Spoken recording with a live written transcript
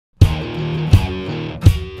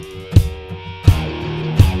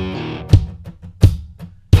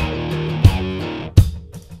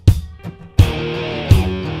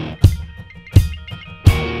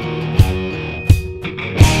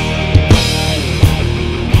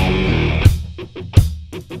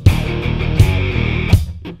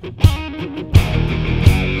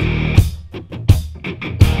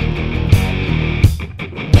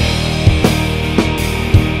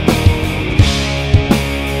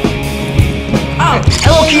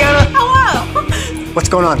Kiana. Hello. What's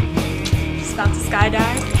going on? Just about to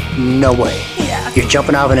skydive. No way. Yeah. You're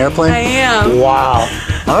jumping out of an airplane? I am. Wow.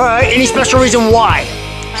 All right. Any special reason why?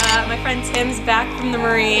 My friend Tim's back from the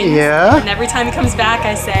Marines. Yeah? And every time he comes back,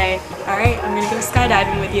 I say, all right, I'm going to go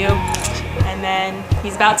skydiving with you. And then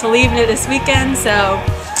he's about to leave this weekend, so...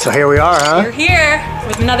 So here we are, huh? You're here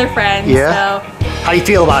with another friend. Yeah? So How do you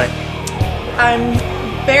feel about it? I'm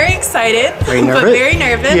very excited, Very nervous? but very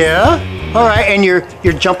nervous. Yeah? All right, and you're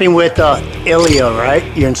jumping with Ilya,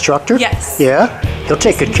 right? Your instructor? Yes. Yeah? He'll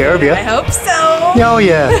take good care of you. I hope so. Oh,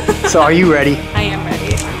 yeah. So are you ready? I am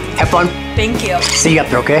ready. Have fun. Thank you. See you up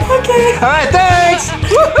there, okay? Okay. All right, thanks!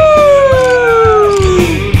 Woohoo!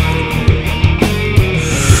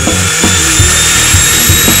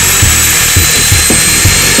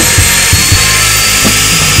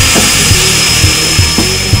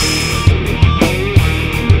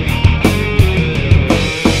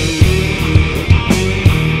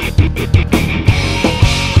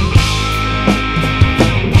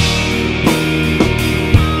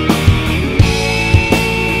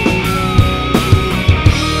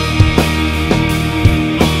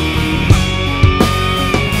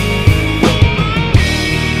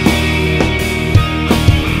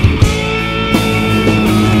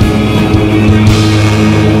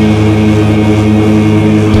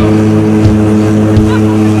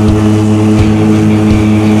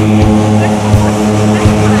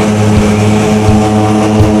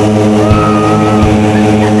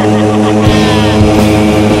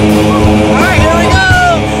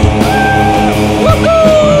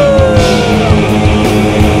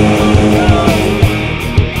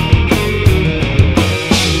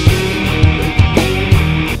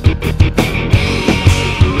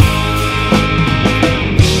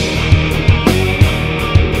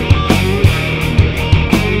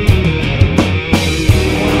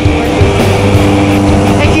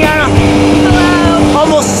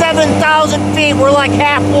 We're like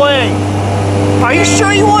halfway. Are you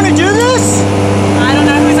sure you want to do this? I don't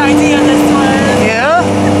know whose idea this was. Yeah?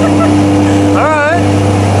 All right.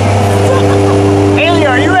 Haley,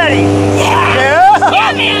 are you ready? Yeah! Yeah?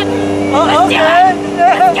 Yeah, man! Okay.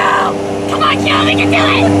 Let's go! Come on, Joe, we can do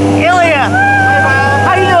it! Ilya!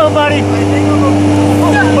 How you doing, buddy?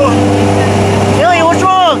 Ilya, what's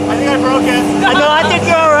wrong? I think I broke it. I think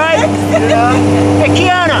you're all right. Yeah. Hey,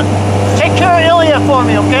 Kiana, take care of Ilya for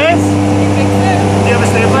me, okay? Do you have a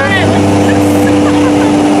stapler?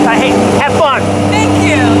 Hey, have fun. Thank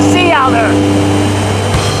you. See you out there.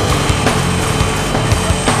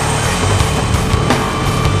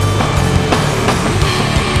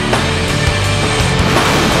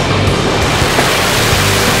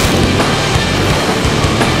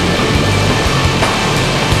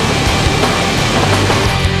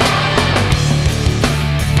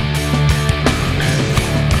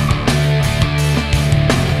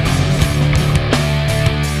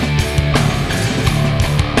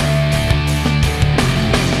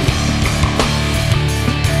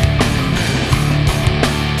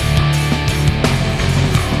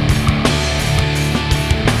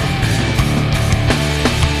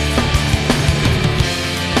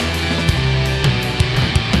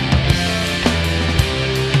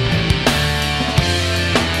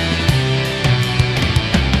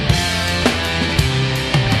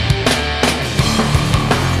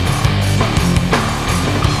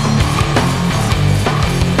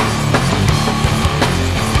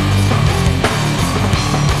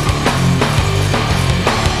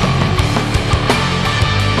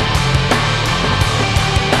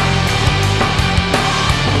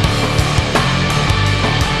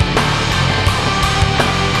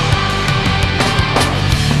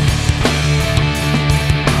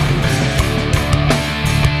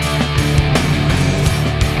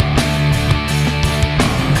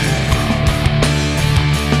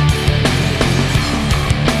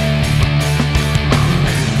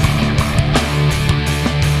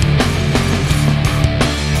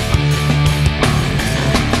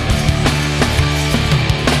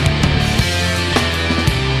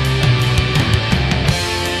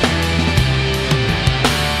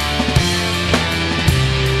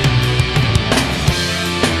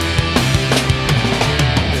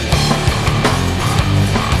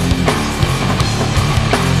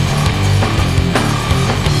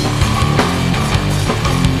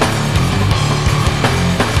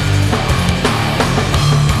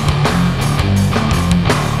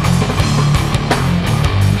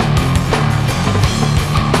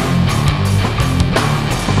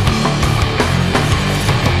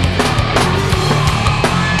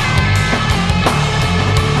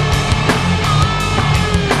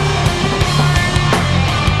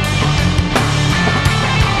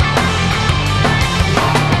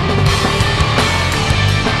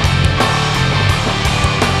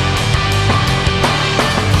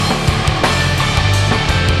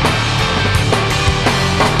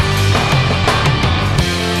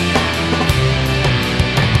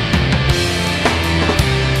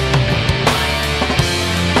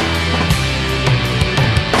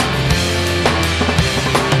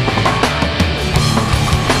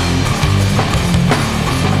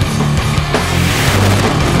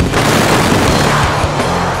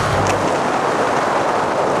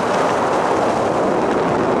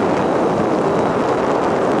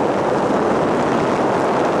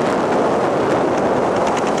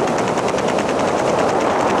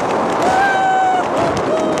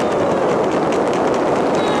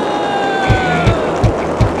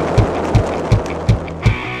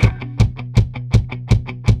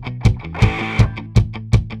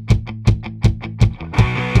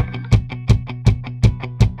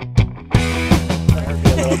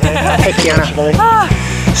 Hey, Kiana. Ah,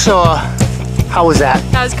 So, how was that?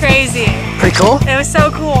 that was crazy. Pretty cool? It was so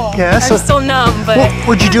cool. Yeah, so- I'm still numb, but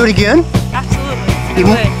Would you do it again? absolutely. I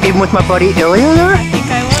Even, would. even with my buddy Ilya there? I think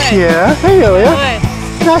I would. Yeah. Hey, Ilya. I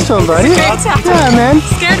would. Nice one, buddy. Great time. Yeah, man.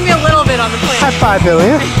 Scared me a little bit on the plane. High five,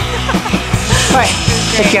 Ilya. All right.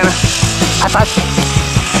 Hey, Great. Kiana. High five.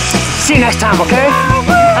 See you next time, okay?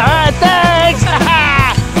 All right, thanks.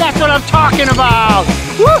 That's what I'm talking about.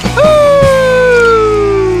 Woohoo!